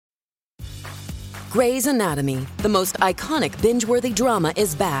Grey's Anatomy, the most iconic binge-worthy drama,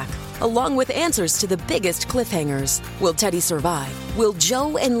 is back, along with answers to the biggest cliffhangers. Will Teddy survive? Will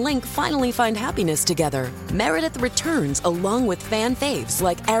Joe and Link finally find happiness together? Meredith returns along with fan faves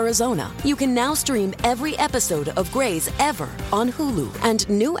like Arizona. You can now stream every episode of Grey's ever on Hulu, and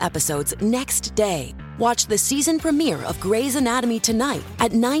new episodes next day. Watch the season premiere of Grey's Anatomy tonight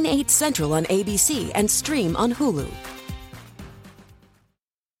at 9/8 Central on ABC and stream on Hulu.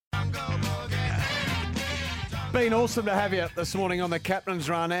 Been awesome to have you this morning on the Captain's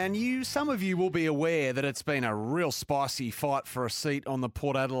Run, and some of you will be aware that it's been a real spicy fight for a seat on the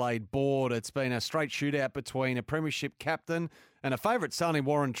Port Adelaide board. It's been a straight shootout between a premiership captain and a favourite son in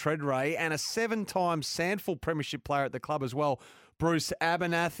Warren Tredrea, and a 7-time Sandford premiership player at the club as well, Bruce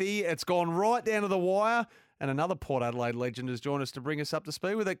Abernathy. It's gone right down to the wire, and another Port Adelaide legend has joined us to bring us up to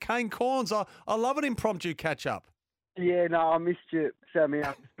speed with it. Kane Corns, I love an impromptu catch-up. Yeah, no, I missed you, Sammy,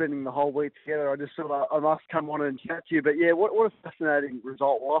 after spending the whole week together. I just thought I must come on and chat to you. But, yeah, what a fascinating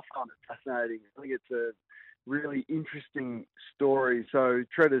result. Well, I found it fascinating. I think it's a really interesting story. So,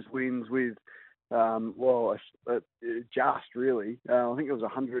 Tredders wins with, just really. I think it was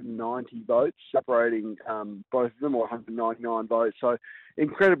 190 votes separating both of them, or 199 votes. So,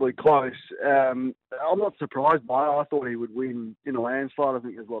 incredibly close. I'm not surprised by it. I thought he would win in a landslide. I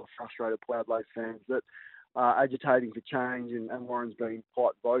think there's a lot of frustrated Port Adelaide fans that agitating for change, and Warren's been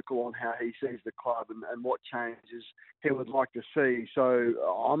quite vocal on how he sees the club and what changes he would like to see. So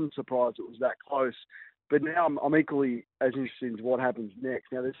I'm surprised it was that close. But now I'm equally as interested in what happens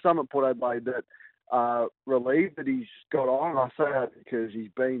next. Now, there's some at Port Adelaide that are relieved that he's got on. I say that because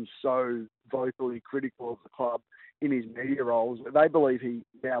he's been so vocally critical of the club in his media roles. They believe he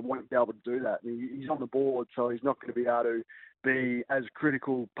now won't be able to do that. He's on the board, so he's not going to be able to be as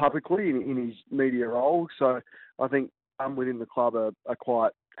critical publicly in his media role. So I think within the club are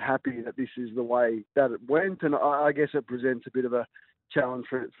quite happy that this is the way that it went. And I guess it presents a bit of a challenge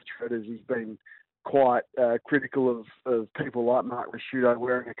for Tredders. He's been quite critical of people like Mark Rasciuto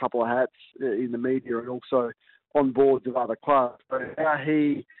wearing a couple of hats in the media and also on boards of other clubs. So how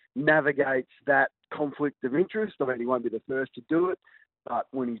he navigates that conflict of interest, I mean, he won't be the first to do it, but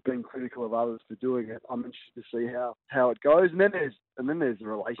when he's been critical of others for doing it, I'm interested to see how it goes. And then there's the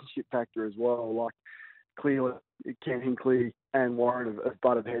relationship factor as well. Like, clearly, Ken Hinkley and Warren have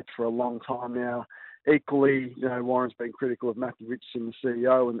butted heads for a long time now. Equally, Warren's been critical of Matthew Richardson, the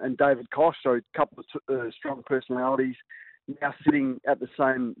CEO, and David Koch, so a couple of strong personalities now sitting at the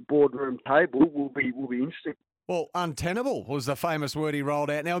same boardroom table will be interesting. Well, untenable was the famous word he rolled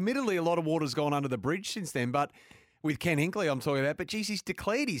out. Now, admittedly, a lot of water's gone under the bridge since then, but with Ken Hinkley I'm talking about, but geez, he's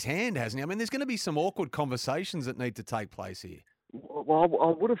declared his hand, hasn't he? I mean, there's going to be some awkward conversations that need to take place here. Well, I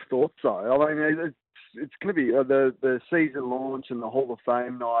would have thought so. I mean, it's going to be the season launch and the Hall of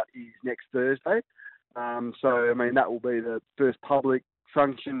Fame night is next Thursday. So, I mean, that will be the first public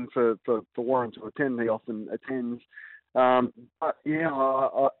function for Warren to attend. He often attends. But, yeah,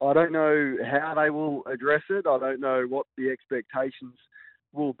 I don't know how they will address it. I don't know what the expectations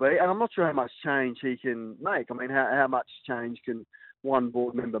will be. And I'm not sure how much change he can make. I mean, how much change can one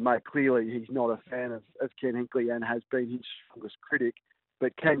board member make? Clearly, he's not a fan of Ken Hinkley and has been his strongest critic.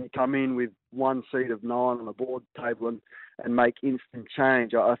 But can you come in with one seat of 9 on the board table and make instant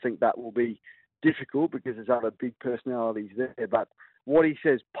change? I think that will be difficult because there's other big personalities there. But what he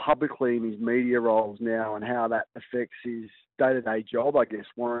says publicly in his media roles now and how that affects his day-to-day job, I guess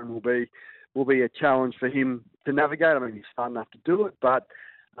Warren will be a challenge for him to navigate. I mean, he's smart enough to do it, but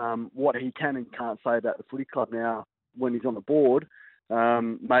what he can and can't say about the footy club now when he's on the board,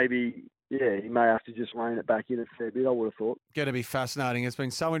 maybe, he may have to just rein it back in a fair bit, I would have thought. Going to be fascinating. It's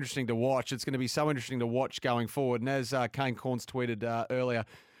been so interesting to watch. It's going to be so interesting to watch going forward. And as Kane Corns tweeted earlier,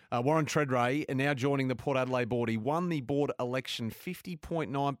 Warren Tredrea now joining the Port Adelaide board. He won the board election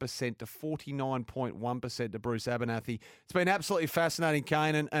 50.9% to 49.1% to Bruce Abernathy. It's been absolutely fascinating,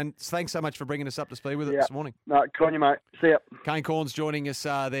 Kane, and thanks so much for bringing us up to speed with it this morning. No, good on you, mate. See ya. Kane Corns joining us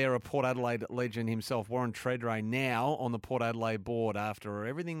there, a Port Adelaide legend himself. Warren Tredrea now on the Port Adelaide board after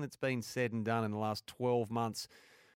everything that's been said and done in the last 12 months